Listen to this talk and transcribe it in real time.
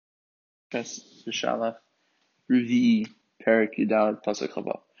Beshalach, Revi'i, Perik Yudalad, Pasuk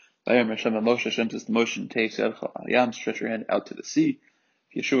Chava. Vayam Hashem Moshe, Hashem says to Moshe, take Yadcha al Yam, stretch your hand out to the sea.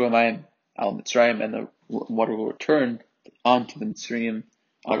 Yeshua Mayim al Mitzrayim, and the water will return onto the Mitzrayim,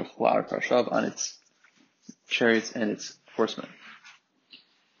 on its chariots and its horsemen.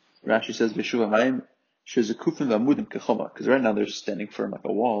 Rashi says, Yeshua Mayim, Shezakufim v'amudim kechoma, because right now they're standing firm like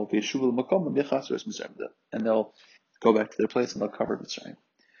a wall. Yeshua l'makom v'yachasur Mitzrayim, and they'll go back to their place and they'll cover Mitzrayim.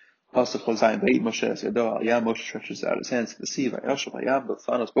 Pasuk Chazayim Vayit Moshe es Yado al Yam, Moshe stretches out his hands to the sea, Vayashav Hayam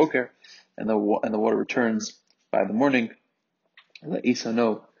b'fanos boker, and the water returns by the morning.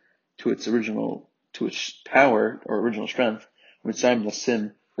 Le'isano, to its power or original strength. Mitzrayim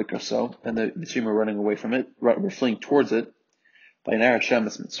nasim v'kraso, and the Mitzrayim are running away from it, we're fleeing towards it. Vaynar Hashem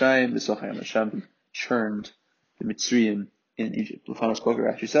es Mitzrayim, v'sochayim Hashem churned the Mitzrayim in Egypt. L'fanos boker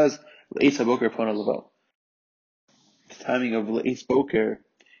actually says Le'is boker pona levo. The timing of Le'is boker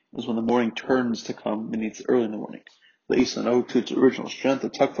is when the morning turns to come, meaning it's early in the morning. Le'isano, to its original strength, the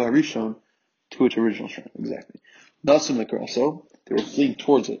takva rishon, to its original strength, exactly. Nasim lekraso, they were fleeing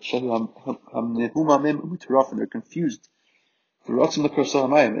towards it. And they're confused.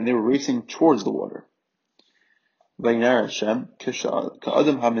 And they were racing towards the water. Vaynar Hashem,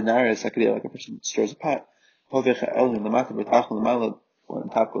 ka'adam ha'minaris hakadeh, like a person stirs a pot. When the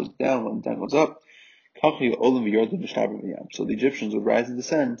top goes down, when the down goes up. So the Egyptians would rise and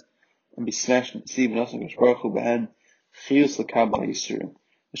descend and be smashed in the sea. Hashem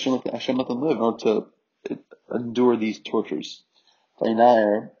let them live in order to endure these tortures.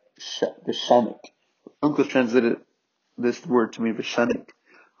 Uncles translated this word to me Vishanik.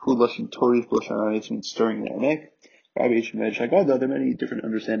 It means stirring in Aramaic. There are many different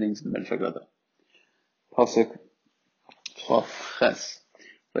understandings in the Medrash Haggadah. Pasuk Ches.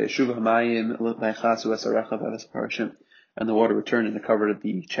 And the water returned and covered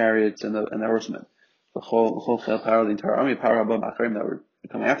the chariots and the horsemen. The entire army that were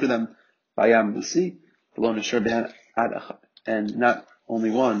coming after them, the sea, and not only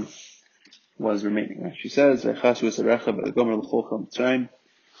one was remaining. She says, the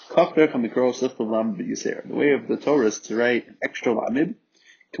way of the Torah is to write an extra lamid,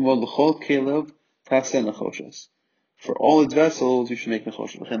 for all its vessels, you should make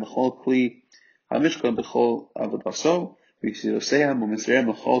nechoshes.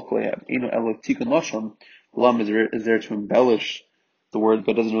 Lam is there to embellish the word,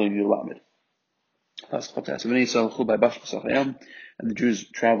 but doesn't really need a lamid. And the Jews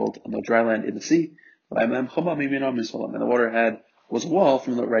traveled on the dry land in the sea, and the water was a wall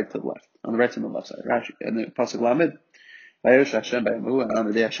from the right to the left, on the right and the left side. Rashi, and the pasuk lamid, and on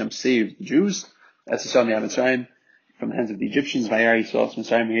the day Hashem saved the Jews, as from the hands of the Egyptians.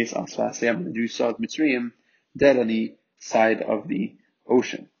 The Jews saw Mitzrayim dead on the side of the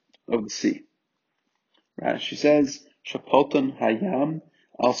ocean, of the sea. Rashi says, Shapolton hayam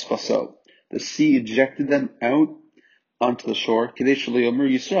al sfaso. The sea ejected them out onto the shore. They'll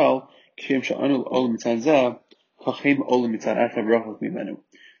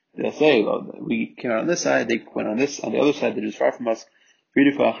say, we came out on this side, they went on the other side, they're just far from us. They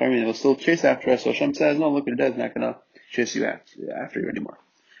will still chase after us. So Hashem says, no, look at it, it's not going to chase you after you anymore.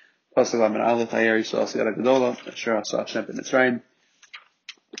 And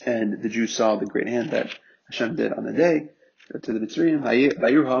the Jews saw the great hand that Hashem did on the day to the Mitzrayim.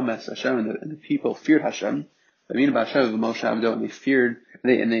 And the people feared Hashem. And they feared,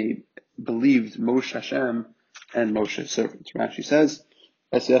 and they believed Moshe Hashem and Moshe's servants. Rashi says,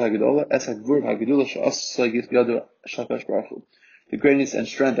 the greatness and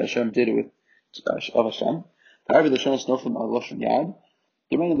strength that Hashem did of Hashem. However, the Shonos Noflim al Lashon Yad,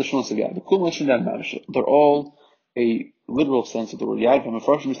 the remaining of the Shonos of Yad, they're all a literal sense of the word Yad. From a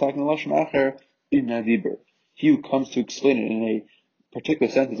Farshim Mistaken Lashon Acher in Nadiber. He who comes to explain it in a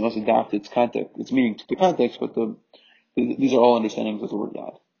particular sentence must adapt its context, its meaning to the context, but these are all understandings of the word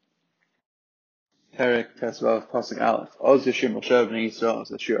Yad. Perek Tesvav Pasuk Aleph. Oz Yeshir Moshe Bnei Yisrael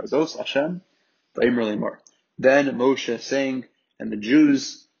Zashir Azos Hashem Vayimr Lemor. Then Moshe sang, and the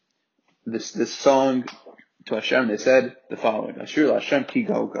Jews, this song to Hashem, they said the following: Ashir Hashem ki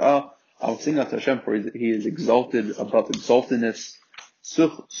ga'al, I will sing unto Hashem, for he is exalted above exaltedness.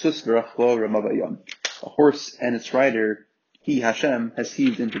 Sus v'rachlo ramavayam. A horse and its rider, he Hashem has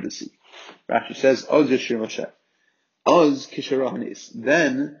heaved into the sea. Rashi says, Oz Yeshir Moshe. Oz kisharahanis.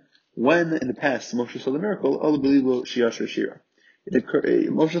 Then, when in the past Moshe saw the miracle, Olablibo Shiashar Shira.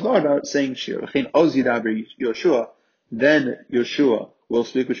 Moshe thought about saying Shira. Oz Yidabri Yoshua. Then Yoshua will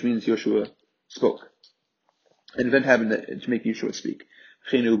speak, which means Yoshua spoke. An event happened to make Yeshua speak.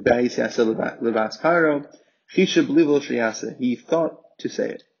 He thought to say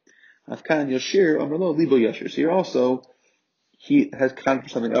it. Afkan Yashir Amrlo Libo Yashir. So here also, he has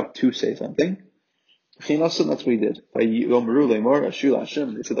conjured something up to say something. That's what he did. By Yomeru Lemor Ashul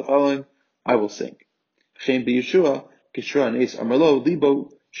Hashem, they said the following: I will sing. V'chein b'Yeshua Kishra Neis Amrlo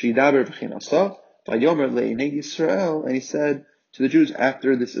Libo Shidaber V'chein Asa by Yomer Le'inei Yisrael, and he said to the Jews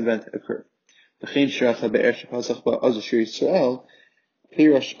after this event occurred. V'chein Shiracha Be'er Shepasach Ba'az Ashir Yisrael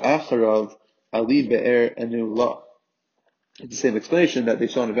Pirash Acharav Ali Be'er Enu La. It's the same explanation that they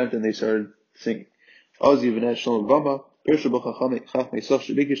saw an event and they started singing. They wanted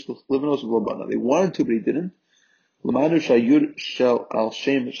to, but he didn't. The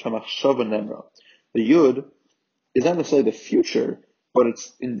yud is not necessarily the future, but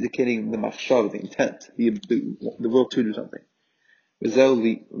it's indicating the machshav, the intent, the will to do something. This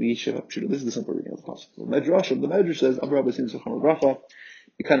is the simple reading of the possible. The Medrash says,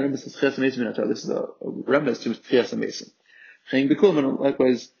 you kind of remember this is a remnant to Tchias HaMesim.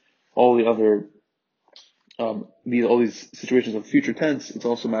 Likewise, all the other, all these situations of future tense, it's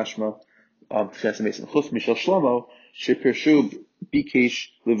also mashma Tchias HaMesim. Chutz Mishal Shlomo shepirshu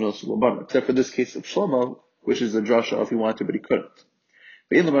bikesh livnos u'lobana. Except for this case of Shlomo, which is a drasha of he wanted to, but he couldn't.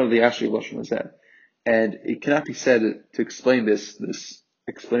 But in the matter of the Ashri Lashon is that, and it cannot be said to explain this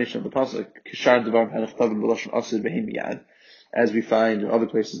explanation of the pasuk kishar devar hanachtav b'lashon asid v'heim miyad, as we find in other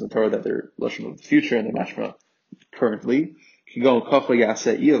places in the Torah that they're lashon of the future and the mashma currently. So will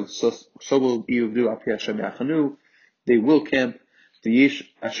Eov do api Hashem yachanu. They will camp the yesh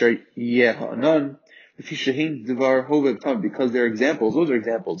asher yeh ha'anan v'fishahin devar hoveh tam, because they're examples. Those are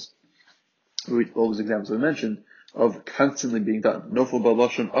examples. All those examples we mentioned of constantly being done. Nofel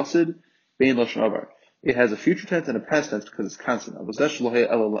b'lashon asid bein lashon avar. It has a future tense and a past tense because it's constant. But the Shir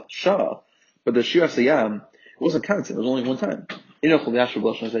Asayam, it wasn't constant, it was only one time.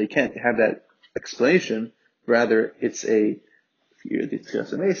 That you can't have that explanation, rather it's a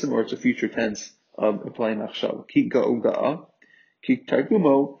or it's a future tense of applying machshav. Ki ga'uga'a, ki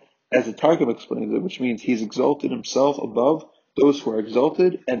targumo, as the Targum explains it, which means he's exalted himself above those who are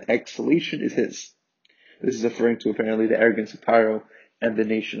exalted, and exhalation is his. This is referring to apparently the arrogance of Pharaoh and the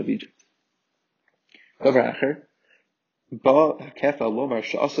nation of Egypt. Hashem is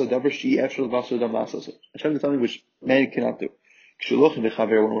something which man cannot do.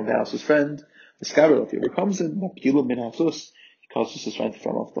 When one vows his friend, the scabbard comes in, he causes his friend to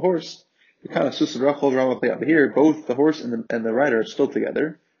fall off the horse. Here, both the horse and the rider are still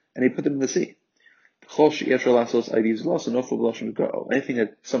together, and he put them in the sea. Anything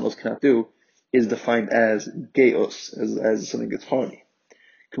that someone else cannot do is defined as geos, as something that's horny.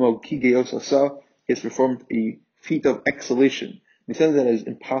 He has performed a feat of exhalation. He says that is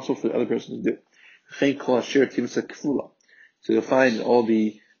impossible for the other person to do. So you'll find all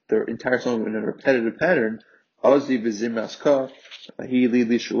the entire song in a repetitive pattern. That's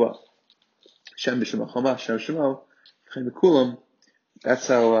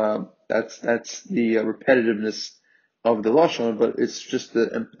how that's the repetitiveness of the lashon, but it's just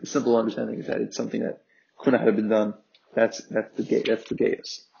the simple understanding is that it's something that could not have been done. That's the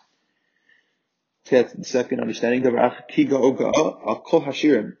gayus. That's the second understanding. Hashem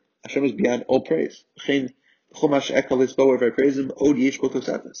is beyond all praise. Wherever I praise him,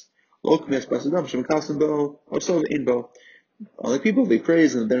 unlike people, they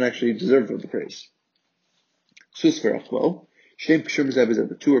praise and they don't actually deserve the praise. The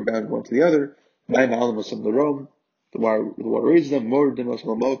two are bound one to the other. The water raises them,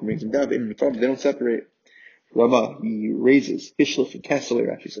 brings them down, they don't separate. Rama, he raises, Hishlif and cast away,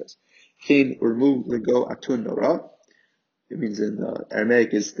 Rashi says. Remove Ligo Atun Nora. It means in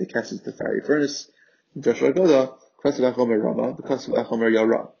Aramaic is they cast into the fiery furnace. Joshua Goda, Kasav Achomer Rama, the Kasav Achomer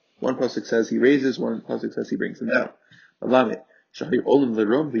Yara. One pasuk says he raises, one pasuk says he brings them down. Alamit, Shahir Olim the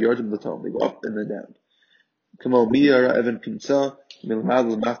room, the Yardim the Tom. They go up and then down. Kamo Miyara Evan Pinsa,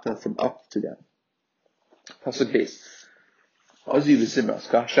 Milmad Lamata, from up to down. Pasuk base. Ozi Visimras,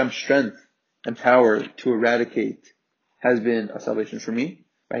 Hashem's strength and power to eradicate has been a salvation for me.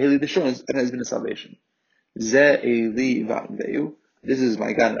 Rahili the Shons, it has been a salvation. Ze Eli Va'anveyu, this is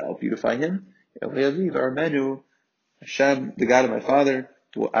my God, and I'll beautify him. Eliaviv Armenu, Hashem, the God of my father,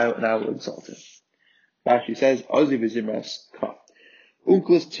 and I will exalt him. Rashi says, Ozi Vizimras Ka.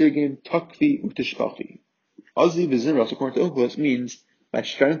 Unklis Tirgim Takvi Utishkachi. Ozi Vizimras, according to Unklis, means my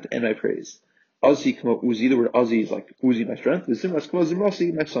strength and my praise. Ozi Kamo Uzi, the word Ozi is like Uzi, my strength. Vizimras Kamo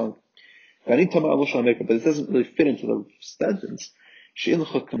Zimrasi, my song. But it doesn't really fit into the sentence. Ozi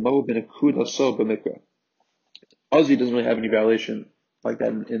doesn't really have any validation like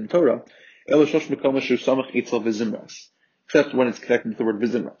that in Torah. Except when it's connected to the word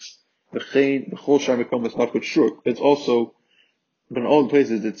vizimras. It's also but in all the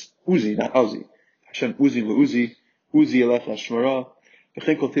places it's Uzi, not Uzi. Hashem Uzi Uzi, Uzi Elecha Shmara,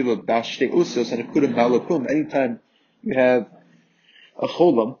 V'chein kol tiva b'ashtei usos, and akudim ba'alakum. Anytime you have a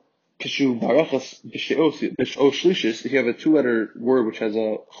cholam, kishu barachas b'shtei shlishis, if you have a two-letter word which has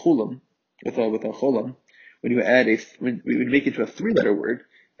a cholam, with a cholam, when you make it to a three-letter word,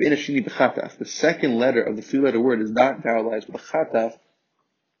 the second letter of the three-letter word is not vowelized with a chataf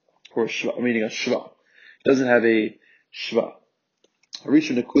or a shva, meaning a shva. It doesn't have a shva.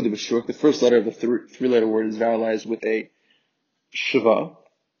 The first letter of the three-letter word is vowelized with a shva.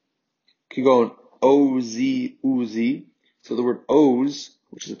 Keep going. O-Z, U-Z. So the word oz,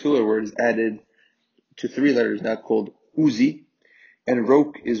 which is a two-letter word, is added to three letters, now called uzi. And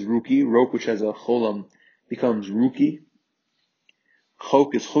rok is ruki. Rok, which has a cholam, becomes ruki.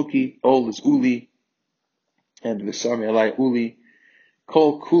 Chok is chuki. Ol is uli. And visarmi alai uli.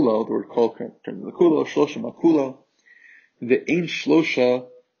 Kol kulo, the word kol turns into the kulo. Shlosha makulo. The ein shlosha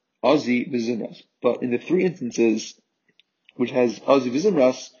azi v'zimras. But in the three instances which has azi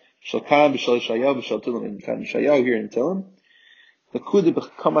v'zimras, shalkan b'shal shayav b'shal tilim, and kan shayav here in tilim, the kudah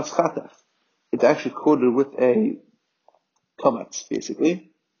b'kamatz chataf. It's actually quoted with a kamatz,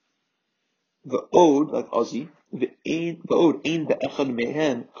 basically. The od, like azi, the od ein be'echad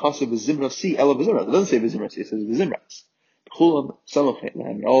mehen kasa v'zimras si ela v'zimras. It doesn't say v'zimras, it says v'zimras. Chulam samachet,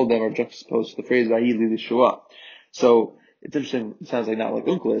 all of them are juxtaposed to the phrase va'ili l'shua. So it's interesting. It sounds like not like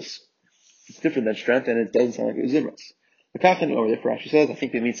unclis. It's different than strength, and it doesn't sound like v'zimras. The kachan over there for Rashi says, I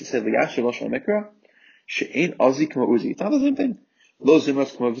think it means to say v'yasher lashon mikra she'ein azi kama uzi. It's not the same thing. Lo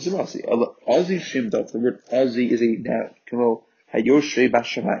zimras kama v'zimrasi. Azi shimdav. The word azi is a noun. Kama hayoshrei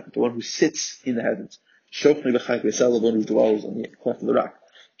bashamayim, the one who sits in the heavens. Shochni b'chayk v'sel, the one who dwells on the cleft of the rock.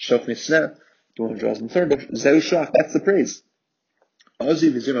 Shochni sneh, the one who draws in the third. Zeu shach. That's the praise. Azi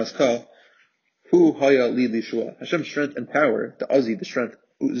v'zimras ka hu haya li lishua. Hashem's strength and power. The azi, the strength.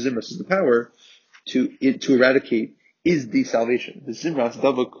 Zimras is the power to eradicate. Is the salvation. The Zimras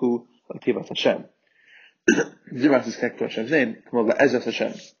Davaku Akivat Hashem. Zimras is connected to Hashem's name. Come on, Be'ezras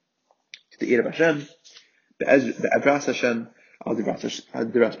Hashem. It's the ear of Hashem. Be'adras Hashem.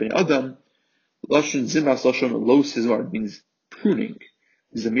 Al-Diras Ben Adam. Lashon Zimras Lashon Lo Sizmar means pruning.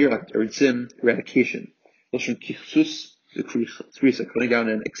 Zamir like Eritzim, eradication. Lashon Kichsus, the Krisa, cutting down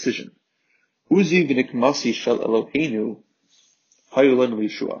an excision. Uzi V'nikmasi Shel Eloheinu Hayulan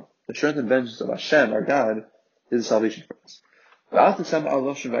Yeshua. The strength and vengeance of Hashem, our God, is a salvation for us.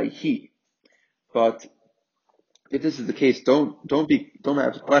 But if this is the case, don't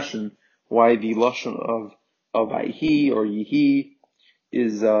have to question why the lashon of Vayhi or Yihi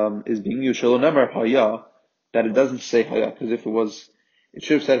is being used Shelo Nemar Haya, that it doesn't say Haya, because if it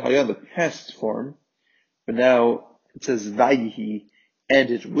should have said Haya in the past form, but now it says Vayhi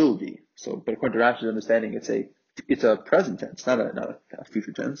and it will be. So, but according to Rashi's understanding, it's a present tense, not a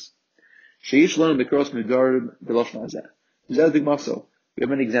future tense. We have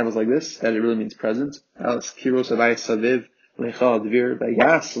many examples like this, that it really means present. We should have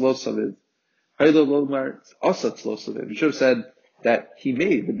said that he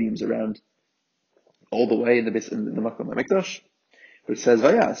made the beams around all the way in the Makom HaMikdash. But it says,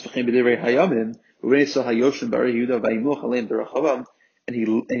 and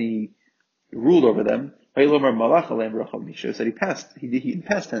he ruled over them. He should have said he in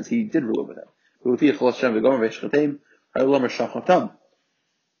past tense, he did rule over them. So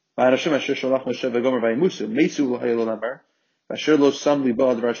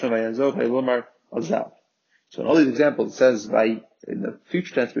in all these examples, it says in the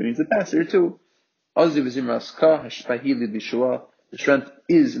future tense, but it means the past here too. The strength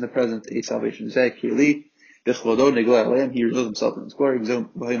is in the present a salvation. He reveals himself in his glory.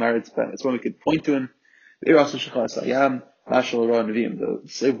 That's when we could point to him. The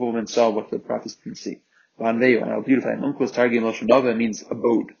slave woman saw what the prophets didn't see. And I'll beautify him. Uncle's targim lashon dava means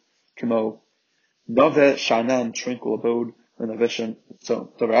abode. Kimo dava shanan, tranquil abode.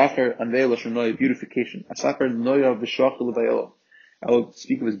 So davacher anvei lashon noya, beautification. Asaper noya v'shach l'vayolo. I will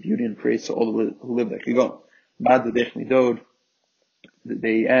speak of his beauty and praise to all who live there. Kigon mad l'dech midod.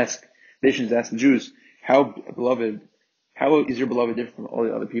 Nations ask the Jews, how is your beloved different from all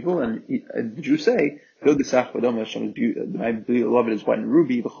the other people? And the Jews say, my beloved is white and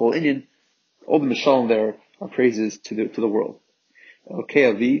ruby, the whole Indian. All the Mishalim there are praises to the world.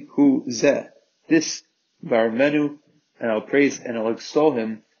 Okay, who zeh, this Varmenu, and I'll praise and I'll extol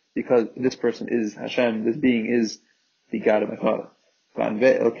him because this person is Hashem, this being is the God of my Father.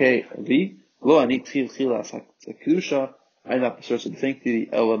 Okay, lo ani kedusha. I'm not the source of the sanctity.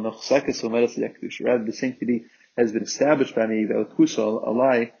 Rather, the sanctity has been established by me, a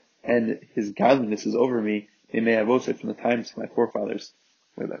lie, and his godliness is over me. They may have also from the times of my forefathers.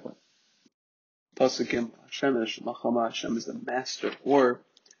 Way back when. Pasukim, Hashem is Machama, Hashem is the master of war.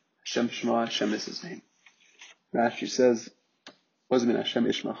 Hashem Shema, Hashem is his name. Rashi says, what does it mean Hashem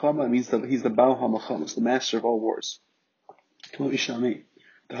Ish Machama? It means that he's the Baal HaMachama, the master of all wars. The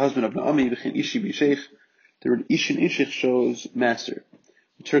husband of Naomi, B'chin Ishi B'Sheich. The word Ishin Ishich shows master.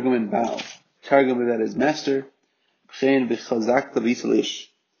 Targum in Baal. Targum that is master. B'chein B'chazak L'Visal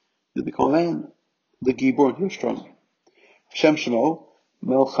Ish. The B'kolen, the Gibor, he was strong. Hashem Shemo,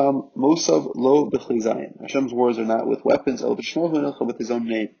 Melcham Mosav Lo B'chli Zayin. Hashem's wars are not with weapons, El B'shmo V'nelcha, with his own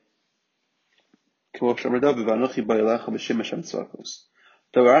name. K'mo Shamar David, V'anochi Ba'yelecha B'shem Hashem Tzvakos.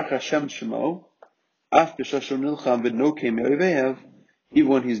 Davarach Hashem Shemo, Af B'shashon Nilcham V'noke Me'oivehav, even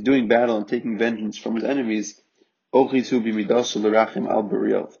when he's doing battle and taking vengeance from his enemies, Ochitu B'midasu L'rachim Al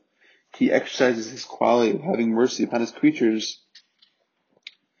B'riyov. He exercises his quality of having mercy upon his creatures,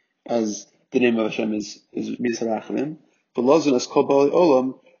 as the name of Hashem is Mizrachim. But Lazun as Kol Bali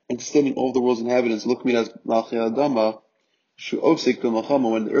Olam, and sustaining all the world's inhabitants, look me as Malchi Adama, Shu Osik B'Malchama,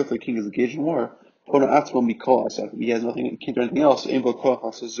 when the earthly king is engaged in war, Pona Atzmo Mikol Asak, he has nothing, he can't do anything else, Ein Bo Koch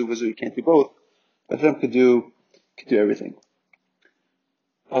Asazu Vazu, he can't do both, but Hashem could do everything.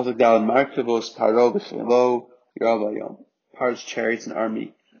 Also down Markavos Paro B'Chelo Yarav Par's chariots and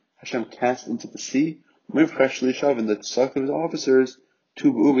army Hashem cast into the sea. Miv Chesh Lishav, and the select of his officers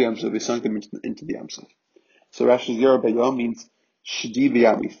to B'Uvi Yamsuf, he sunk them into the Yamsuf. So Rashi's Yarav Bayom means Shidi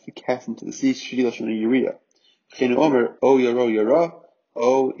B'Yamif, he cast into the sea. Shidi Lashon Yuriya. Chenu Omer O Yaro Yara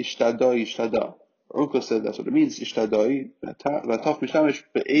O Ishtada Ishtada. Uncle said that's what it means. Ishtadai Vataf Mishamish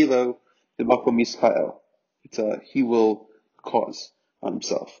Be'elo B'Makom Yisrael. It's he will cause on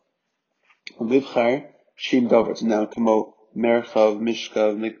himself. Mivchar Shim Davar. So now Kamo Merchav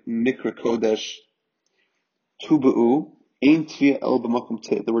Mishkav Mikra Kodesh Tubu Ein Tvi El B'Makom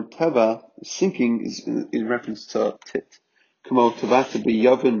Tit. The word Teva, sinking, is in reference to Tit. Kamo Tavata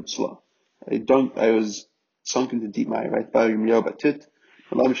B'Yavin Tzla. I was sunk into deep mire, right? Ba'yim Yoba Tit.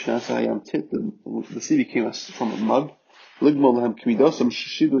 The sea became from a mud. This is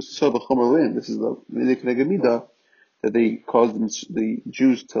the Midah that they caused the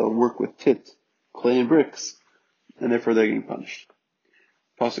Jews to work with tit, clay and bricks, and therefore they're getting punished.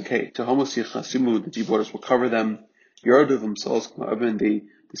 Pasuk Hey, to Homos Yechasimu, the deep waters will cover them. Yardu themselves, and they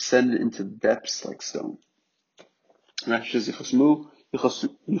descended into the depths like stone. Rashi says Yechasimu,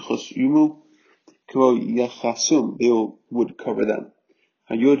 Yechasum, they would cover them.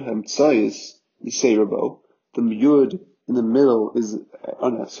 Hayud Hamtsayis, you say Rabo, the Yud in the middle is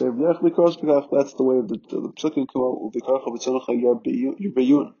unnecessary. That's the way of the Psukim come out.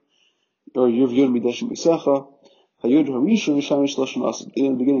 Or Yuvyun Midashim Bisacha. Hayud Harishon Shamish Lashon Asad.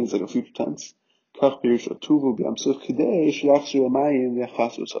 In the beginning it's like a future tense. They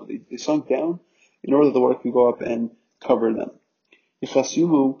sunk down in order that the water could go up and cover them. It's a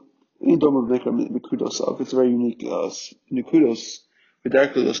very unique Nikudos.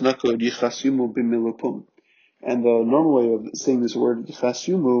 And the normal way of saying this word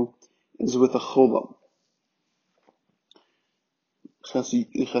Yichasumu is with a cholam.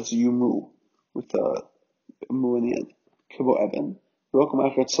 Yichasuyumu, with a mu in the end. Kibo Eben. Welcome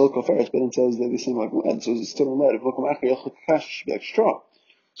after Tzolko Ferris, but it says that they seem like lead, so it's still in lead. Welcome after Yelchuk Kakash should be like straw.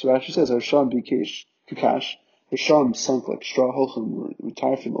 So Rashi says Harsham Bikesh Kakash. Harsham sunk like straw. Holchem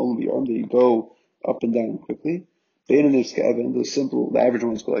retire from Olam Yarm, that you go up and down quickly. The simple, the average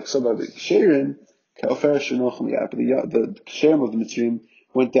ones go like Sabah Sherim, Kaofer Shinochem Yap. The Sherim of the Mitzrim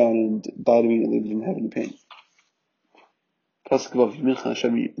went down and died immediately, didn't have any pain.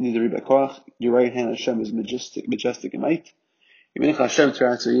 Your right hand Hashem is majestic in might. Your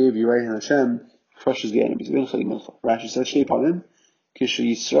right hand Hashem crushes the enemies. Rashi says Sheipanim, Kisha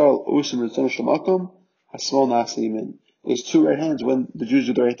Yisrael Osim Ritzon Shamakom, Hasmol Nasa Yimin. There's two right hands. When the Jews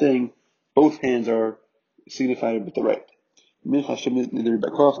do the right thing, both hands are signified with the right.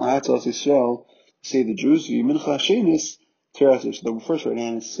 Say the Jews. The first right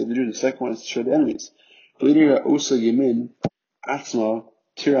hand is to say the Jews. The second one is to show the enemies. So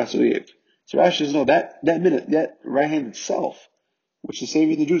Rashi says no, that minute, that right hand itself, which is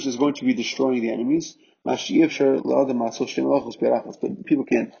saving the Jews, is going to be destroying the enemies. But people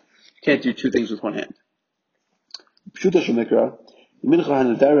can't do two things with one hand.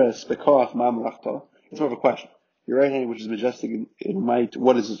 It's more of a question. Your right hand, which is majestic in might,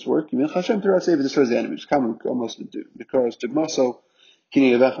 what is its work? Hashem destroys the enemies. Common almost do. Because Tigmaso,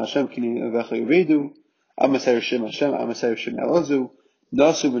 Kini Avecha Hashem, Kini Avecha Yovedu, Amasai Shem Hashem, Amasai Shem Elazu,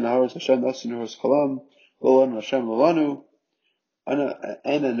 Nasu B'Naharos Hashem, Nasu Naharos Kalam, Lolanu Hashem Lolanu, Ana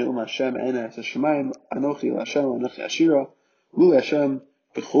Neum Hashem, Ana Hashemayim, Anochi Hashem, Anochi Ashira, Lu Hashem,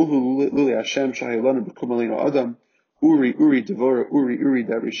 B'chuhu lili Hashem shahilanu b'kumalino adam. Uri devora uri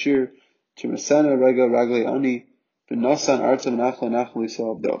darishir. Tumasana rega ragle ani. B'nasan artam nachla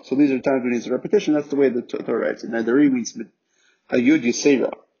yisrael abdo. So these are times when it's a repetition. That's the way the Torah writes it. Nadari means hayud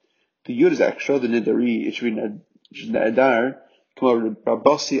yisera. The yud is extra. The nidari it should be nadar. Come over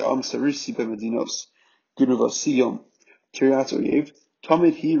Rabasi am sarisi b'medinos. Gunuvasi yom. Tirat oyev.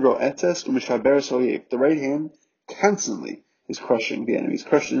 Tamid hi ro'etes u'mishaberes oyev. The right hand constantly is crushing the enemies,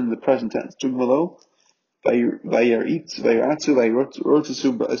 crushing in the present tense. Jugmalo, vayaritz, vayaratzu,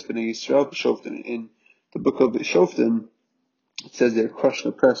 vayarotasu b'esbnei Yisrael b'shoftin. In the book of Shoftim, it says they crush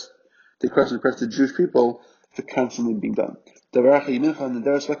and oppress the Jewish people for constantly being done. The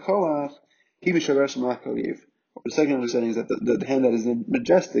second understanding is that the hand that is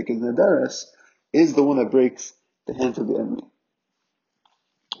majestic in the Nadaris is the one that breaks the hands of the enemy.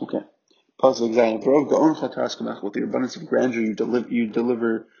 Okay. Pasuk Zayin. With the abundance of grandeur, you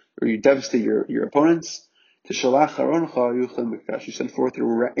deliver, or you devastate your opponents. You send forth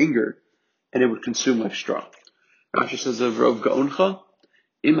your anger, and it would consume like straw. Rashi says of Rov Ga'oncha,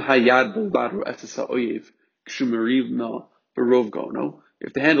 Im hayad b'lbad ro'etes ha'oyev, k'shumeriv na b'rov ga'ono.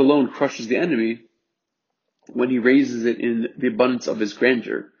 If the hand alone crushes the enemy, when he raises it in the abundance of his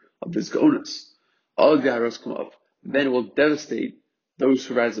grandeur, of his ga'onos, all gaharos come up, then it will devastate those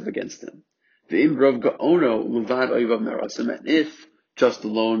who rise up against him. V'im rov ga'ono l'vad oyevav narasim. And if just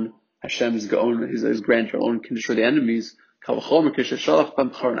alone Hashem's ga'on, his grandeur alone can destroy the enemies, all the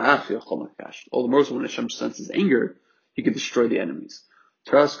more so when Hashem senses anger, he can destroy the enemies.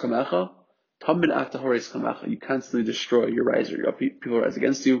 You constantly destroy your riser. People rise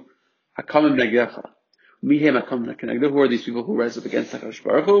against you. Who are these people who rise up against HaKadosh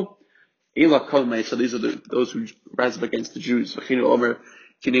Baruch Hu? So these are those who rise up against the Jews. For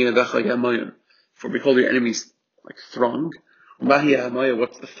behold, your enemies like throng.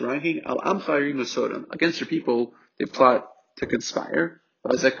 What's the thronging? Against your people, they plot to conspire.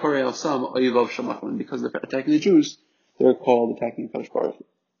 Because they're attacking the Jews, they're called attacking Kadosh Baruch Hu.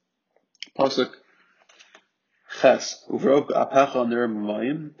 Pasuk Ches. With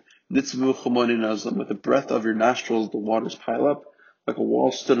the breath of your nostrils, the waters pile up, like a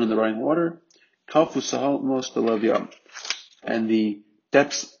wall stood on the running water. And the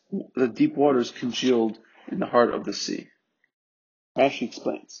deep waters congealed in the heart of the sea. Rashi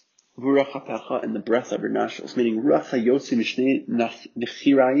explains, in the breath of your nostrils, meaning the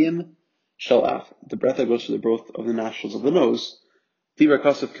breath that goes through the breath of the nostrils of the nose. The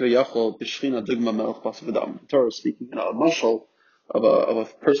Torah is speaking in a mashal of a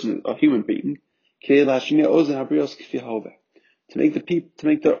person, a human being, to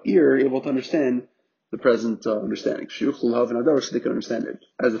make the ear able to understand the present understanding, so they can understand it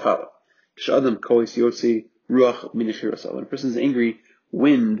as follows. When a person is angry,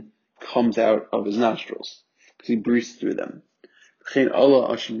 wind comes out of his nostrils because he breathes through them.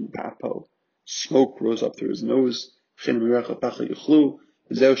 Smoke rose up through his nose. For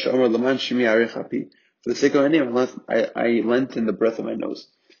the sake of my name, I lengthen the breath of my nose.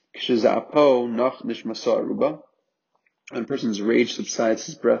 When a person's rage subsides,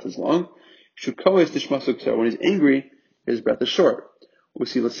 his breath is long. When he's angry, his breath is short.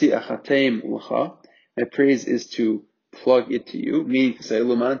 My praise is to plug it to you, meaning to say,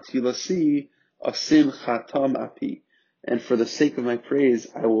 and for the sake of my praise,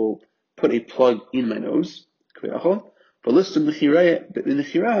 I will put a plug in my nose, and I'll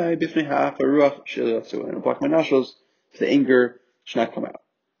block my nostrils, so the anger should not come out.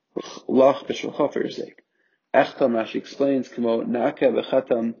 For your sake. Rashi explains, the word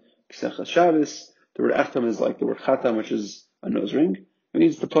echtam is like the word chatam, which is a nose ring. It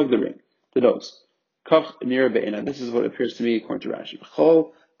means to plug the ring, the nose. This is what appears to me according to Rashi.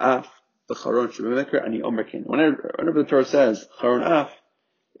 Whenever the Torah says charon af,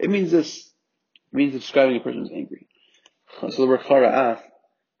 it means this. It means describing a person who's angry. So the word chara af,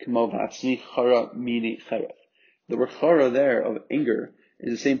 the word chara there of anger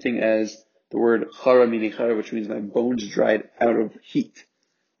is the same thing as the word chara mini chara, which means my bones dried out of heat.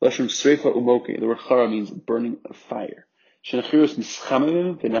 The word chara means burning of fire.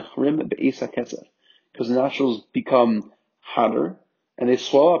 Because the nostrils become hotter and they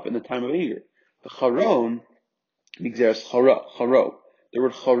swell up in the time of anger. The charon, charo. The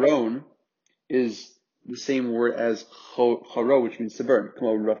word charon is the same word as charo, which means to burn.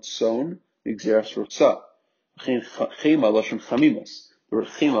 Ratson, rotsa. The word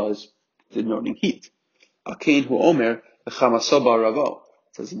chema is denoting heat. Akain hu omer, the chamasoba ravo.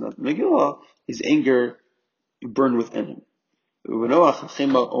 It says in the Megillah, his anger burned within him. The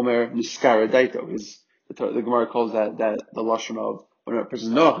Gemara calls that the lashon of when a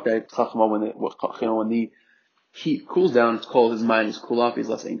person's noach, when the heat cools down, it's called his mind is cool off, he's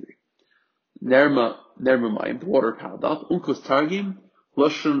less angry. Nerma mayim, the water piled up. Unkos targim,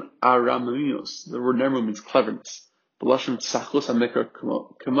 lashon aramamios. The word nerma means cleverness. The lashon tzachus hamikra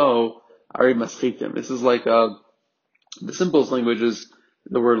kamo ari maschitim. This is like the simplest language is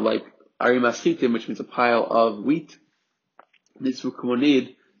the word like ari maschitim, which means a pile of wheat. Nisvu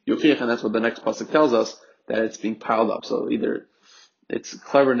kumonid yochich, and that's what the next pasuk tells us, that it's being piled up. So either it's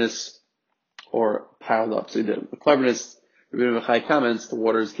cleverness or piled up. So either the cleverness, Rabbeinu Bechai comments, the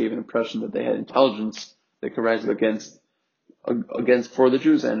waters gave an impression that they had intelligence that could rise against for the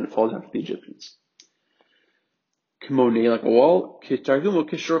Jews and fall down for the Egyptians. Kimo nei, like a wall, kitargumo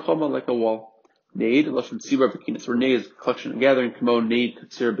kishur chama, like a wall. Neid, lashon tzibur bekinis, where neid is collection and gathering. Kimo neid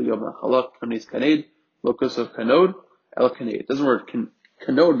katsir b'yom nachalak, kanis kaned, locus of kanod, el kaned. Doesn't work.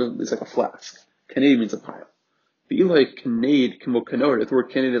 Kanod is like a flask. Kaned means a pile. But you like kaned, kimo kanod. If the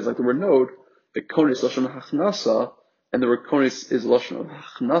word kaned is like the word node, the konis lashon hachnasa, and the word konis is lashon of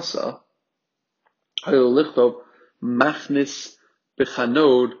hachnasa. Hayol lichtov machnis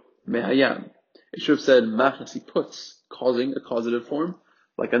bechanod mehayam. It should have said machnis, he puts, causing a causative form,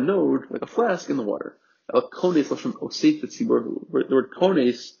 like a node, like a flask in the water. El konis lashon osef tzibur. The word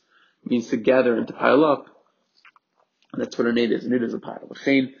konis means to gather and to pile up, and that's what a nade is. A nade is a pile.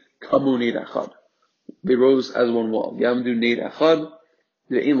 V'chein kamu nade achad. They rose as one wall. Yamdu nade achad.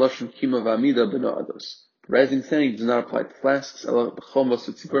 Ve'in lashon kima v'amida b'no ados. Rising standing does not apply to flasks. Ela b'chom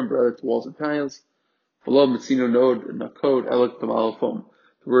v'sutzibur, but rather to walls and tiles. V'lo mitzino node nakod elak b'malafom.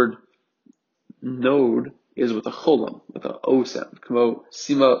 The word node is with a cholam, with an o sound. Kamo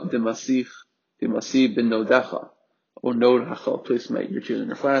sima demasih bin nodacha. Or node hachal, place your tears in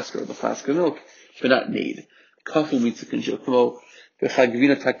your flask, or the flask of milk, but not nade. Kafu means to congeal. Kamo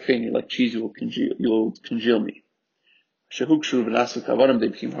v'chagvina takreni, like cheese you will congeal me. Shehukshu v'nasu kavarim, they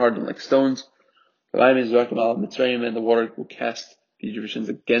became hardened like stones. And the water will cast the Egyptians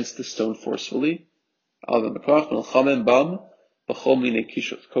against the stone forcefully. And it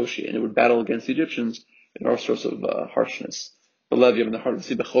would battle against the Egyptians in all sorts of harshness. The Levi in the heart of the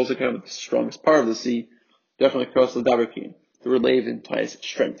sea, the strongest part of the sea, definitely across the Dabarkin. The word Lev implies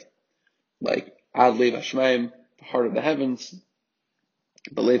strength. Like Ad Lev Hashmaim, the heart of the heavens.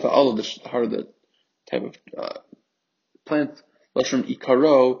 The Lev Ha'alav, the heart of the type of plant. Lashon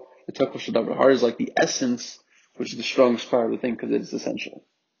Ikaro, the Tekosh Dabar. The heart is like the essence, which is the strongest part of the thing because it is essential.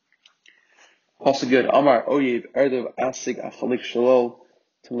 Also good. Amar Oyev Erdov Asig Achalik Shalol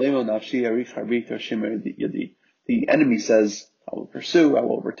Talemo Nafshi Arich Harbik Hashem Yadi. The enemy says, I will pursue, I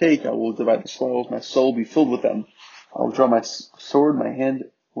will overtake, I will divide the spoils, my soul will be filled with them. I will draw my sword, my hand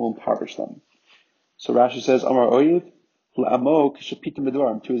will impoverish them. So Rashi says, Amar Oyev La'amo Kishapitim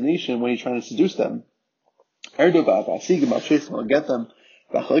Bedwarim, to his nation when he's trying to seduce them. Erdov Asigim, I'll chase them, I'll get them.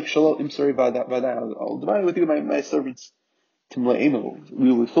 Achalik Shalol Imsari Vada, I'll divide with you my servants. Timlaemo,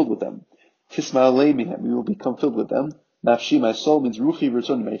 we will be filled with them. Tisma'alei we will become filled with them. Nafshi, my soul, means ruchi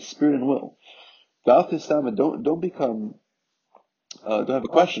v'ritzoni, my spirit and will. V'al tistama, don't become, don't have a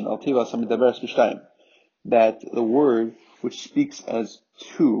question. I'll tell you about some daveres b'shtayim. That the word which speaks as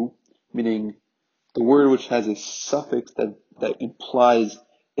two, meaning the word which has a suffix that implies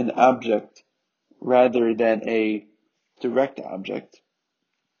an object rather than a direct object.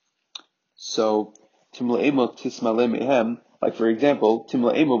 So, timlaemo tisma'alei mehem, like for example,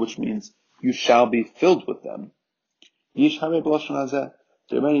 timlaemo, which means you shall be filled with them. There are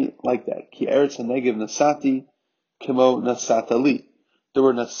many like that. Ki eretz hanegev nasati, kimo nasatali. The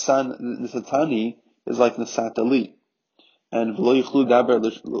word nasatani is like nasatali. And v'lo yichlu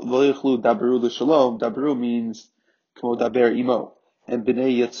daberu l'shalom. Daberu means kimo daber imo. And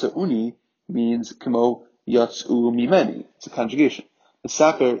b'nei yatsauni means kimo yatsu mimeni. It's a conjugation.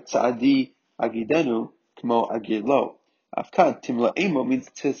 Mesaper tzadi agidenu kimo agidlo. Afkan timlaemo means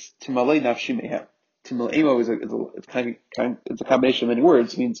timalei nafshi mehem. Timlaemo it's a combination of many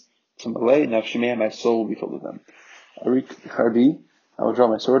words. It means timalei nafshi mehem, my soul will be filled with them. Arik harbi, I will draw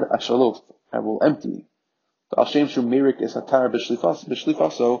my sword. Ashalof, I will empty. The Alshem shu mirik is hatar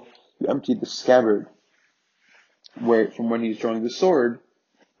b'shlifaso, you empty the scabbard from when he's drawing the sword.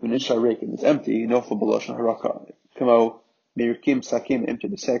 When isharik and it's empty, nofal b'lashon haraka. Kamo mirikim sakim, empty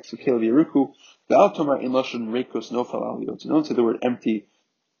the sacks, ukil v'yeruku. The altomar in lashon rekos nofal aliyot. Don't say the word empty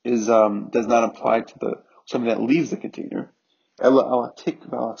is does not apply to something that leaves the container. Ella ala tik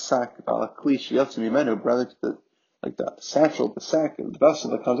b'ala sak b'ala kli sheyatzu mimenu, rather to the satchel, the sack, the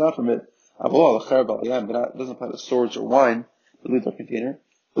vessel that comes out from it. Avol ala cher b'alayam, but that doesn't apply to swords or wine that leave the container.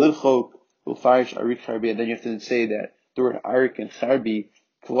 Lidchok ulfarish arik charbi, and then you have to say that the word arik and charbi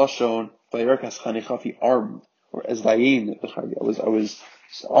kolashon v'yarkas chanichafi, armed, or as dayin, I was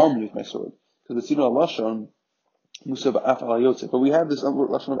armed with my sword. Because the Sino Lashon, Musa ba'af al yotze. But we have this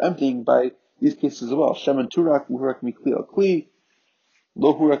Lashon of emptying by these cases as well. Shemen turak, uhurak mikli al kli,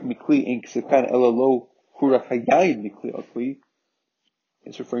 lo hurak mikli in ksekan ela lo hurak hayayin mikli al kli.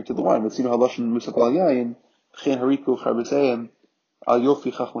 It's referring to the wine. But Sino Lashon Musa al yayin, chen hariku charbesayim, al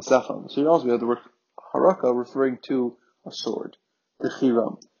yofi chach masacham. So also we have the word haraka referring to a sword, the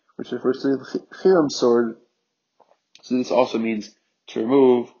chiram, which refers to the chiram sword. So this also means to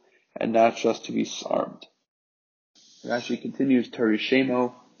remove and not just to be armed. Rashi continues,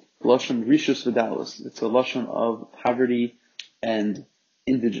 Tarishemo, Lashon Rishus Vidalis. It's a Lashon of poverty and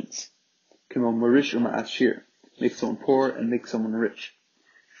indigence. Kimo Marish Ashir. Make someone poor and make someone rich.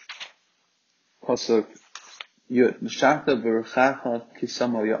 Pasuk Yud. Mashata Berechacha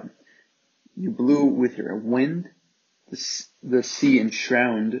Kisamo Yom. You blew with your wind, the sea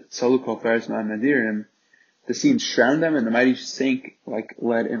enshrouded, Salukal Faris Ma'amadirim, the sea enshrouded them and the mighty sank like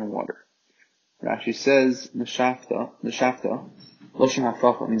lead in water. Rashi says, Neshafta, Lashon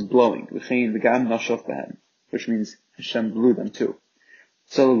HaFacha means blowing, V'chein V'gam Nashaf Behem, which means Hashem blew them too.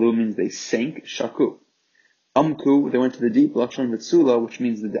 Salalu means they sank, Shaku. Amku, they went to the deep, Lashon V'tsula, which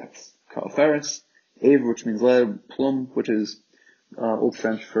means the depths. Ka'aferes, Aver, which means lead, Plum, which is Old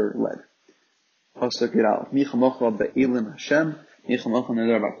French for lead. Pasuk Yidal, Michamocha Be'elim Hashem, Michamocha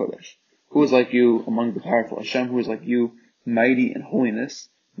Nedar Ba'kodesh. Who is like you among the powerful? Hashem, who is like you, mighty in holiness.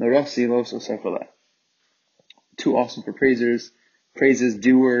 Narasi Los Osefala. Too awesome for praises,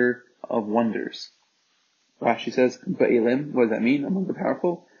 doer of wonders. Rashi says, Ba'elim, what does that mean? Among the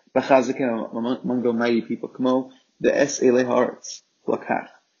powerful? Ba'chazakim, among the mighty people. Kamo, the Es Eleh Haaretz, Lakach.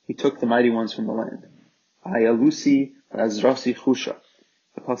 He took the mighty ones from the land. Ayalusi, Azrasi Chusha.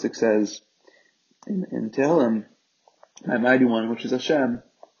 The pasuk says, in Tehillim, my mighty one, which is Hashem,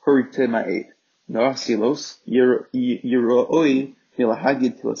 Hurikte Ma'ed. Narasi Los, Yeroi,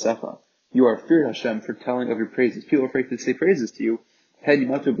 you are feared, Hashem, for telling of your praises. People are afraid to say praises to you,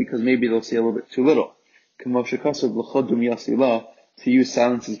 because maybe they'll say a little bit too little. To use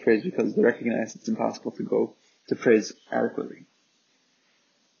silence as praise because they recognize it's impossible to go to praise adequately.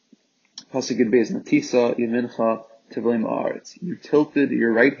 You tilted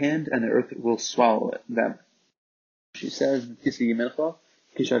your right hand and the earth will swallow them. She says, when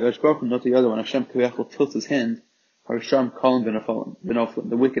Hashem tilts his hand,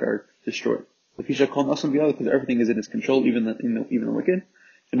 the wicked are destroyed. Because everything is in his control, even the wicked.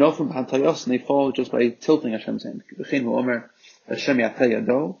 And they fall just by tilting Hashem's hand.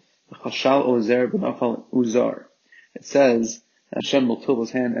 It says, Hashem will tilt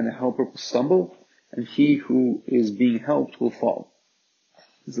his hand and the helper will stumble, and he who is being helped will fall.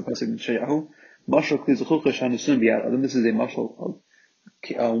 This is the pasuk in Shayahu. This is a mashal of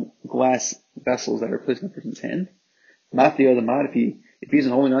glass vessels that are placed in a person's hand. If he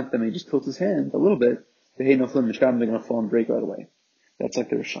isn't holding on to them and he just tilts his hand a little bit, they're going to fall and break right away. That's like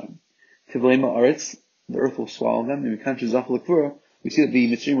the Rishon. The earth will swallow them. We see that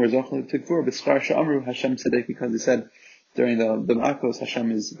the Mitzrim were Zachal Tikvur, but Schar Sha'amru Hashem Tzedek, because they said during the Ma'akos,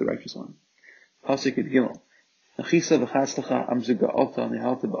 Hashem is the righteous one. Pasuk Yud Gimel.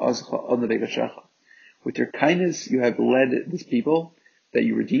 With your kindness you have led this people that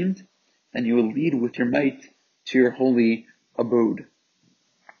you redeemed, and you will lead with your might to your holy abode.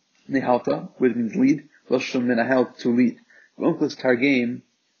 Nehalta, which means lead, Lashon Menahel, to lead. V'onklis Targim,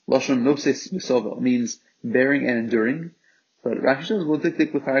 Lashon Noses Yisovah, means bearing and enduring. But Rashi says,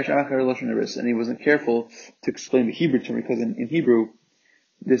 L'dikdik l'charish achar Lashon Eris, and he wasn't careful to explain the Hebrew term, because in Hebrew,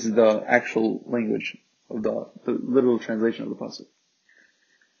 this is the actual language of the literal translation of the pasuk.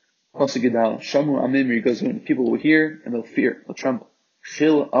 Pasuk Yidal, Shamu Amim Rigazun, people will hear and they'll fear, they'll tremble.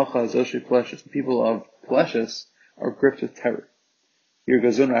 Chil Achaz Oshri Pleshus, the people of Pleshus are gripped with terror. Here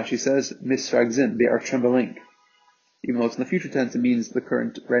Gazun Rashi says, Misragzin, they are trembling. Even though it's in the future tense, it means the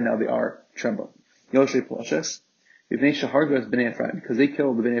current, right now they are trembling. Yoshri Pleshus, Yivnei Shahargas B'nai Ephraim, because they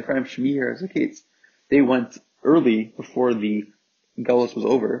killed the B'nai Ephraim Shemir as a case. They went early before the Galus was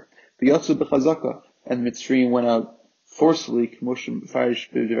over. The Yatsu B'chazaka, and Mitzrayim went out forcefully, K'moshim Farish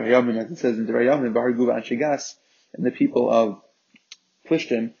B'Yamin, as it says in Yamin, B'Harguva Anshigas, and the people of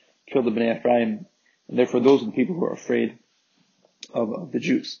Plishtim killed the B'nai Ephraim, and therefore those are the people who are afraid of the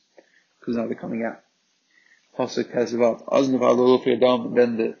Jews, because now they're coming out. Pasuk has about then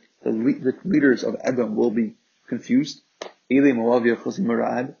the leaders of Edom will be confused. The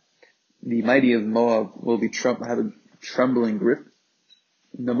mighty of Moab will be have a trembling grip.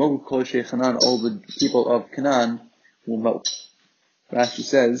 All the people of Canaan will melt. Rashi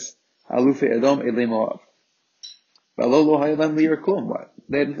says, Alufe Edom Elei Moab.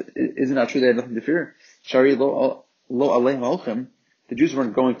 Is it not true they had nothing to fear? Shari lo aleim alchem. The Jews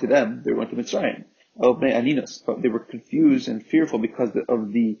weren't going to them; they were going to Mitzrayim. But they were confused and fearful because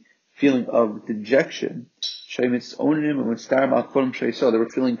of the feeling of dejection. They were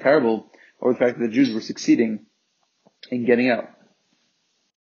feeling terrible over the fact that the Jews were succeeding in getting out.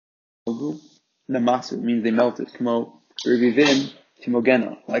 Namasu means they melted.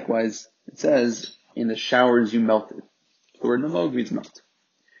 Likewise, it says, in the showers you melted. The word namog means melt.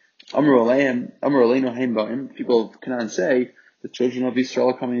 People of Canaan say, the children of Israel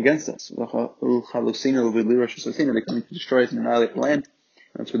are coming against us. They're coming to destroy us and annihilate the land.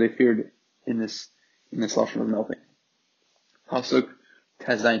 That's what they feared in this lashon of melting. Pasuk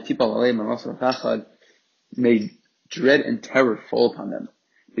Tazayin Tipal Aleim Masar Pachad, may dread and terror fall upon them.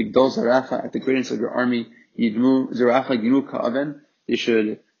 Bigdol Zaracha, at the greatness of your army, Yidmu Zaracha Ginu Ka'aven, they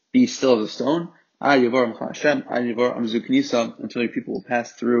should be still as a stone. Yavar Hashem, Yavar Amzu Knisa, until your people will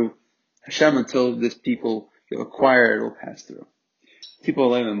pass through Hashem, until this people you acquired will pass through. People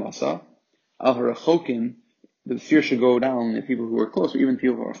Aleim and Masa, Al Harachokim, the fear should go down the people who are close, or even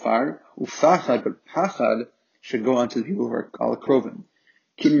people who are far. Ufachad, but Pachad should go on to the people who are Al Krovim.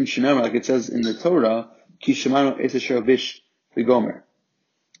 Kinim Shemar, like it says in the Torah, Ki Shemanu Esesher Vish Vigomer.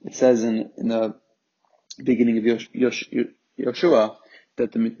 It says in the beginning of Yoshua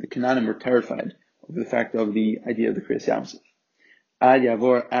that the Canaanim were terrified of the fact of the idea of the Kriyas Yamsuf. Ad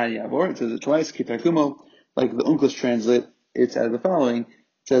Yavor, it says it twice, Kitakumo, like the Uncles translate, it's as the following.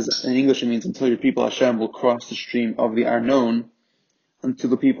 It says in English it means until your people Hashem will cross the stream of the Arnon, until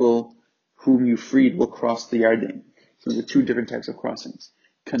the people whom you freed will cross the Yarden. So there are two different types of crossings.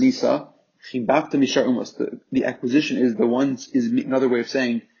 Kanisa, Chibakta Mishar Umas, the acquisition is another way of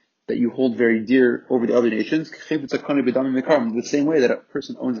saying that you hold very dear over the other nations. The same way that a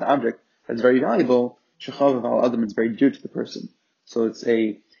person owns an object that's very valuable, it's very dear to the person. So it's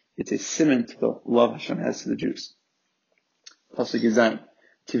a simon to the love Hashem has to the Jews. Pasuk Yizayim.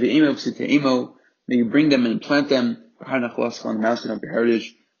 May you bring them and plant them on the mountain of your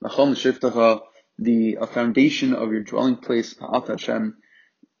heritage. The foundation of your dwelling place, Hashem,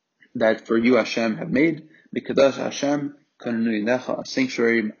 that for you Hashem have made. Because Hashem, a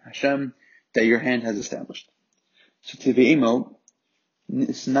sanctuary Hashem that your hand has established. So Tiveimo,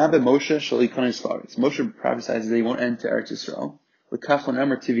 Moshe prophesies that he won't enter Eretz Yisrael.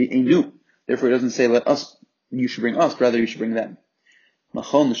 Therefore, it doesn't say you should bring us, rather you should bring them.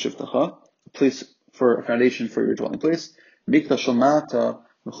 Machon l'shivtacha, a place for a foundation for your dwelling place. Mikdash shalmata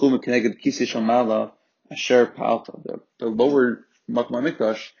mechum keneged kisi shalmala asher pa'alta. The lower Makma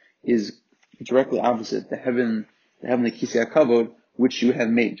Mikdash is directly opposite the heavenly kisi hakavod which you have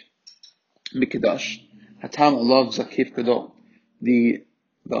made. Mikdash hatam alav zakif gadol. The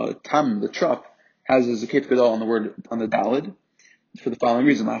truck has a zakif gadol on the dalid for the following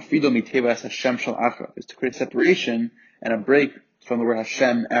reason: Ma'afido mitevas Hashem shal achra, is to create separation and a break from the word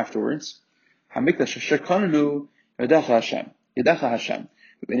Hashem afterwards. Hamikdash asher kananu Yedacha Hashem.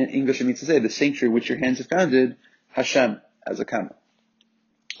 In English it means to say the sanctuary which your hands have founded, Hashem, as a comma.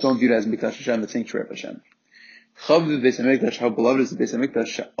 Don't view it as Mikdash Hashem, the sanctuary of Hashem. Chavdu Beis HaMikdash, how beloved is the Beis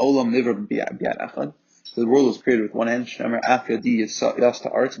HaMikdash, Olam Nivra B'Yad Achad. So the world was created with one hand, Shemar Af Yadi Yasta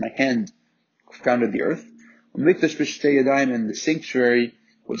Arts, my hand founded the earth. Mikdash B'Shtei Yadayim, and the sanctuary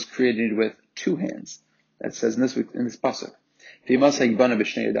was created with two hands. That says in this pasuk. And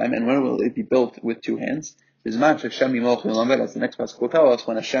when will it be built with two hands? As the next pasuk will tell us,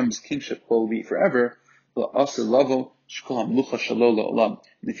 when Hashem's kingship will be forever, in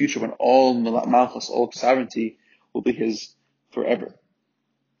the future when all malchus, all sovereignty will be His forever.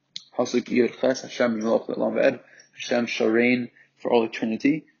 Hashem shall reign for all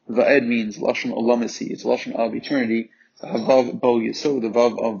eternity. Va'ed means lashon olamisi, it's lashon of eternity. The havav bo yisod, the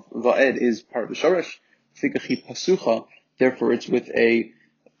vav of va'ed is part of the shorish. Fikachi pasucha, therefore it's with a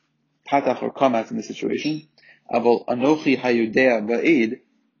patach or kamat in this situation. Avol anochi hayudea va'ed,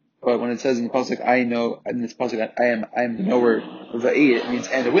 but when it says in the pasuk, I know, in this pasuk, I am the knower, va'ed, it means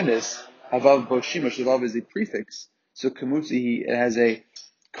and a witness. Havav bo shimash, the vav is a prefix, so kamutzi, it has a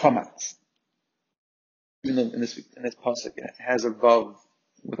kamat. Even though in this pasuk it has a vav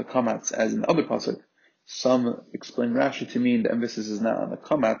with a kamatz as in the other pasuk, some explain Rashi to mean the emphasis is not on the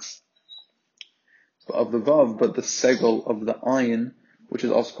kamatz of the vav, but the segel of the ayin, which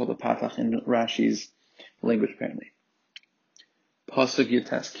is also called the patach in Rashi's language apparently. Pasuk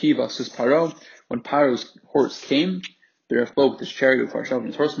Yitas Kiva Sus Paro, when Paro's horse came, Berefbo with his chariot of Harshav and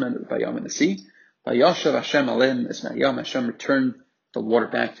his horsemen, Vayam in the sea. Vayashav Hashem Aleim Esmayam, Hashem returned the water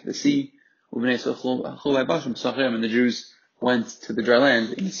back to the sea. And the Jews went to the dry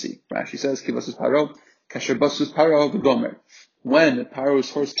land in the sea. Rashi says, Kiva Sus Paro, Kasher Basus Paro V'Gomer. When Paro's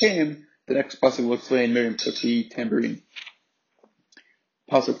horse came, The next pasuk will explain Miriam took the tambourine.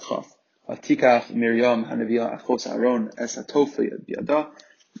 Pasuk Chaf. Atikach Miriam Hanavia Achos Aaron Es Hatofli Biada.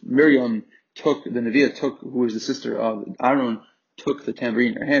 Miriam took, the Neviah took, who was the sister of Aaron, took the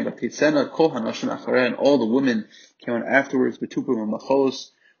tambourine in her hand. But Titzena Kol Hanashim Achareh, and all the women came on afterwards, Betupim and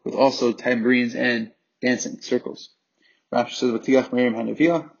Macholos, with also tambourines and dancing circles. Rashi says, Atikach Miriam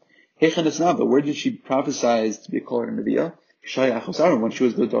Hanavia. Hechen es Nava. Where did she prophesy to be called a Neviah? Shai Achos Aaron, when she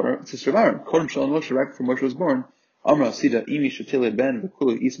was the sister of Aaron. Kodem Shalom Moshe, right before Moshe was born. Amra Sida Imi Shatile Ben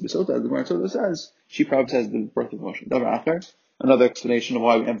V'Kulu Isa B'Sota, as the Gemara says, she prophesied the birth of Moshe. Davar Acher, another explanation of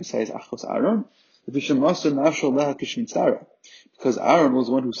why we emphasize Achos Aaron. Because Aaron was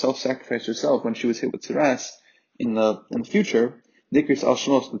the one who self-sacrificed herself when she was hit with tziras in the future. Nikris al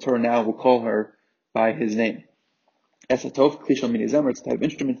Shemos, the Torah now will call her by his name. Esatov Klishal Mini Zemer, it's a type of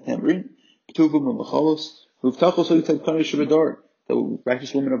instrument, tambourine. Ketuvim U'Macholos, Uvtachos Oyitzad Kanesh Shebedor. The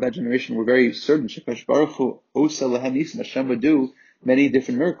righteous women of that generation were very certain Shekash Baruch Hu Osa Lehem Nisim, Hashem would do many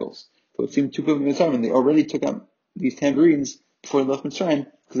different miracles. So it seemed Tuvim Mitzrayim, and they already took out these tambourines before they left Mitzrayim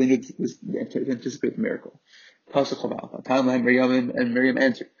because they knew to anticipate the miracle. Pasuk Chaval. Time Miriam and Miriam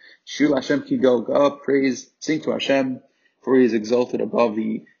answered, Shul Hashem ki go up, praise, sing to Hashem, for he is exalted above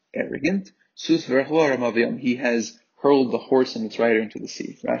the arrogant. Sus v'rechlo Ramaviyam, he has hurled the horse and its rider into the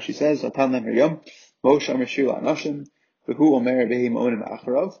sea. Rashi says, Atan Miriam, Moshe Amar Shul Anashim, V'hu Omer V'him Onim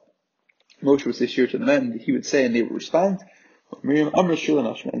Acharav. Moshe would say shir to the men, he would say, and they would respond. Miriam Amar Shul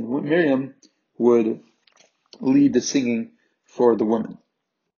Anashim, and Miriam would lead the singing for the women.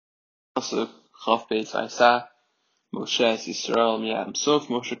 Also, Chaf Beis Vaysa, Moshe Yisrael Miyam Sof.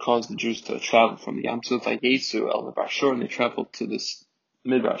 Moshe caused the Jews to travel from the Yam Sof Vayesu El Midbar Shor, and they traveled to this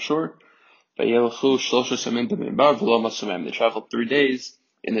Midbar Shor. Vayelchu Shlosha Samim B'Midbar V'lo Masumem. They traveled 3 days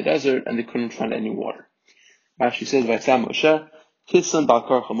in the desert, and they couldn't find any water. Rashi says, Vaysa Moshe, Kislan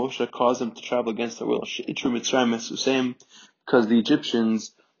Balkarcha. Moshe caused them to travel against their will. She'itru Mitzrayim Esuseim, because the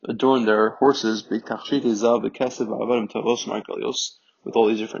Egyptians adorned their horses with all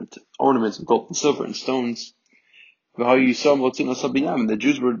these different ornaments of gold and silver and stones. And the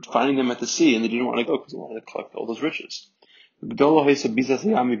Jews were finding them at the sea, and they didn't want to go because they wanted to collect all those riches. There's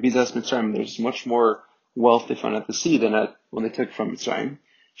much more wealth they found at the sea than when they took from Mitzrayim.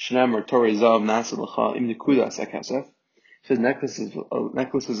 It says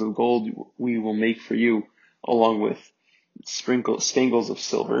necklaces of gold we will make for you, along with spangles of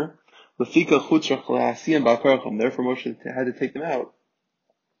silver. Therefore Moshe had to take them out.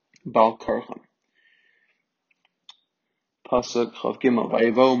 Bal Karcham. Pasuk Chav Gimel.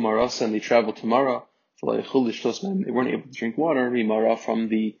 Vayevo Marasa, and they traveled to Mara. They weren't able to drink water. Mara, from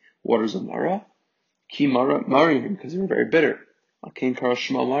the waters of Mara. Ki Mara, Marim, because they were very bitter. Akein Kara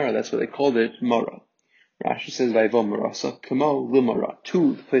Shema Mara. That's why they called it Mara. Rashi says Vayevo Marasa Kamo Limara,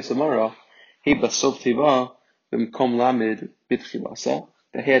 to the place of Mara. He Basov Teva B'Mkom Lamed Bitchilasa.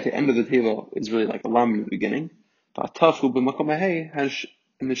 The hay at the end of the teva is really like a lam in the beginning. And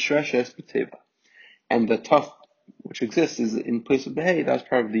the tuf, which exists, is in place of the hay. That's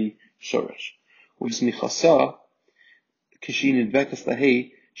part of the shoresh. When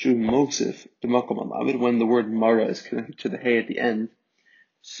the word mara is connected to the hay at the end,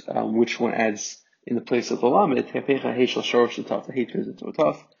 which one adds in the place of the lamed, the hay turns into a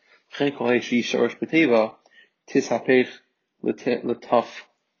tuf. L'taf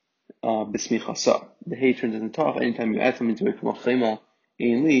b'smichasa. The hay turns into taf anytime you add them into it. The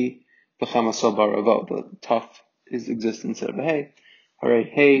taf exists instead of the hay. Hare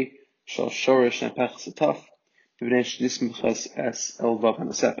hay shall shorish and pechas a taf. It's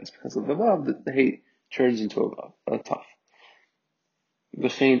because of the vav that the hay turns into a taf.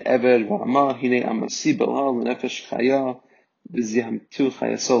 V'chein eved v'ama hine amasi belal l'nefesh chaya v'zihamtu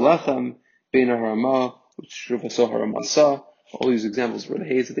chayaso lachem bein harama u'tshruvaso haramasa. All these examples where the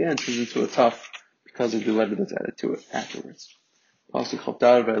hay is at the end turns into a taf because of the letter that's added to it afterwards. And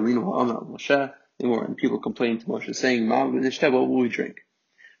people complain to Moshe saying, what will we drink?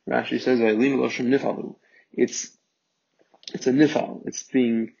 Rashi says, it's a nifal. It's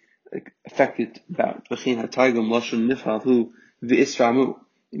being affected about.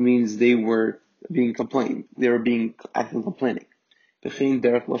 It means they were being complained. They were being acting complaining. That's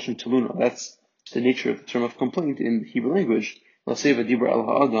the nature of the term of complaint in Hebrew language. That's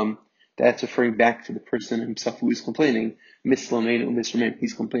referring back to the person himself who is complaining. He's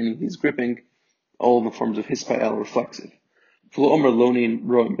complaining, he's gripping, all in the forms of hispa'el, reflexive.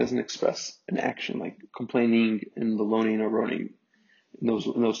 Doesn't express an action like complaining in the loaning or roaning in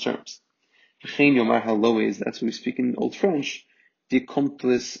those terms. That's what we speak in Old French,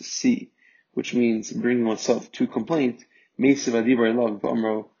 which means bringing oneself to complaint.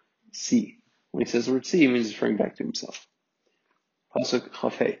 sea. When he says the word sea, he means he's referring back to himself. Pasuk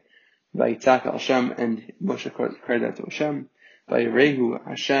Chafei. Vayitzak al Hashem, and Moshe cried out to Hashem. Vayirehu,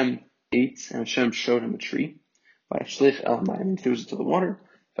 Hashem ate, and Hashem showed him a tree. Vayishlich el Hamayim, and threw it to the water.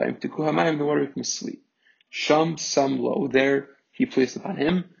 Vayimtiku Hamayim, the water became sweet. Sham Samlo, there he placed upon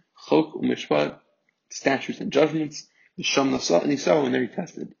him Chok u'Mishpat, statutes and judgments. Sham Niso, and there he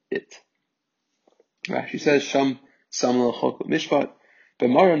tested it. Rashi says Sham Samlo Chok u'Mishpat.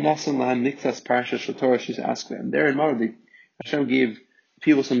 B'Mara Nasan Lahan Niktas Parsha Shotorah, she's asked them. There in Mara, Hashem gave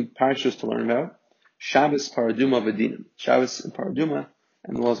people some parashas to learn about. Shabbos, Paraduma, Vadinim. Shabbos and Paraduma,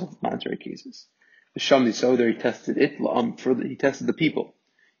 and the laws of monetary cases. Sham Niso, there he tested it. He tested the people.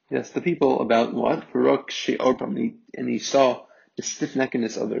 He tested the people about what? And he saw the stiff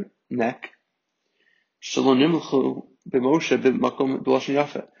neckedness of their neck.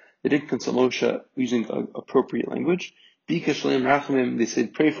 They didn't consult Moshe using appropriate language. They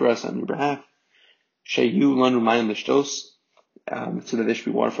said, pray for us on your behalf. So that there should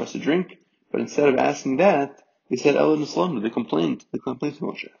be water for us to drink. But instead of asking that, they said, they complained to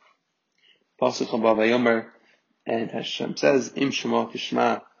Moshe. Pasuk Chava Vayomer, and Hashem says, Im Shema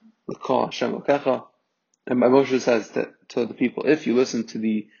Tishma L'Kol Hashem L'Kecha. And Moshe says that to the people, if you listen to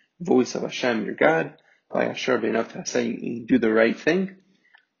the voice of Hashem, your God, by Asher Be'inav Ta'aseh, you do the right thing.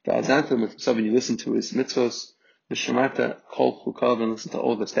 V'azantam Mitzvah, when you listen to his mitzvos, V'shemata Kol Chukav, and listen to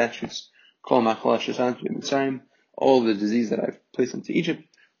all the statutes, Kol Machal Shazant B'Mitzrayim, all the disease that I've placed into Egypt.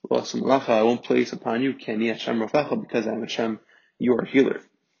 I won't place upon you, Kani Hashem Rafecha, because I am Hashem, your healer.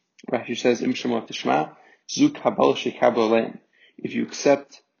 Rashi says, Im Shema Tishma, Zuk Habal Shekabal Leim. If you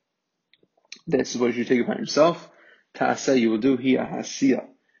accept this is what you take upon yourself, Ta'aseh, you will do, Hi Ahasiya.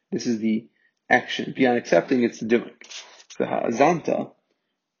 This is the action. Beyond accepting, it's the doing. The Ha'azanta,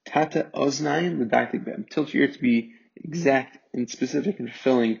 Tata Oznayin, the Daktik Bem. Tilt your ear to be exact and specific in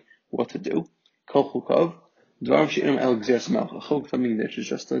fulfilling what to do. Kol Chukov, Dvarim She'im El Gzeres Melch. Chok, something that is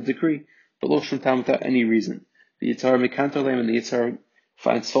just a decree, but Lo Shum Tam, without any reason. The Yitzhar Mekantar Leim, and the Yitzhar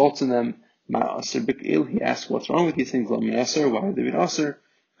finds faults in them. Ma'aser Bik'il, he asks what's wrong with these things. Lo Me'aser, why have they been Aser?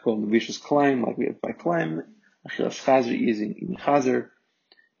 Called Vicious climb, like we have by climb. Achilas Chazer, eating Chazer.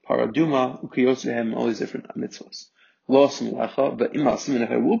 Paraduma, Ukiyosvehem, all these different mitzvahs. Loss and Lacha, but Imasim, and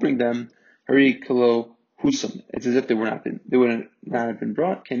if I will bring them, Hari Kalo Husam. It's as if they would not have been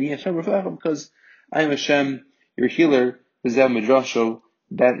brought. Kani Hashem Rafacha, because I am Hashem, your healer. Vizav Midrasho,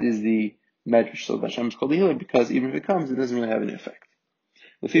 that is the Medrash. So Hashem is called the healer because even if it comes, it doesn't really have any effect.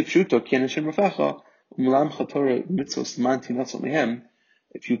 Lefip Shuto, Kani Hashem Rafacha, Umlam Chatorah Mitzvos Manti Natsal Mehem.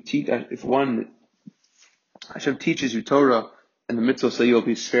 If Hashem teaches you Torah and the mitzvah, so you'll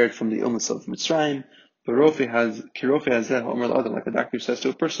be spared from the illness of Mitzrayim. But Kirofe Hazeh, Omer L'Adam, like a doctor says to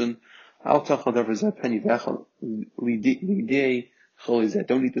a person, Al Tachal Davar Zeh Penny V'Echal Lidei Chol Zeh.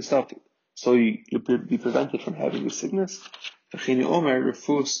 Don't eat the stuff, so you'll be prevented from having this sickness. V'chini Omer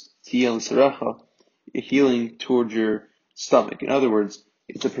Refus Tiyel Saracha, healing towards your stomach. In other words,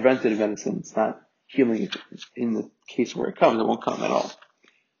 it's a preventative medicine. It's not healing in the case where it comes. It won't come at all.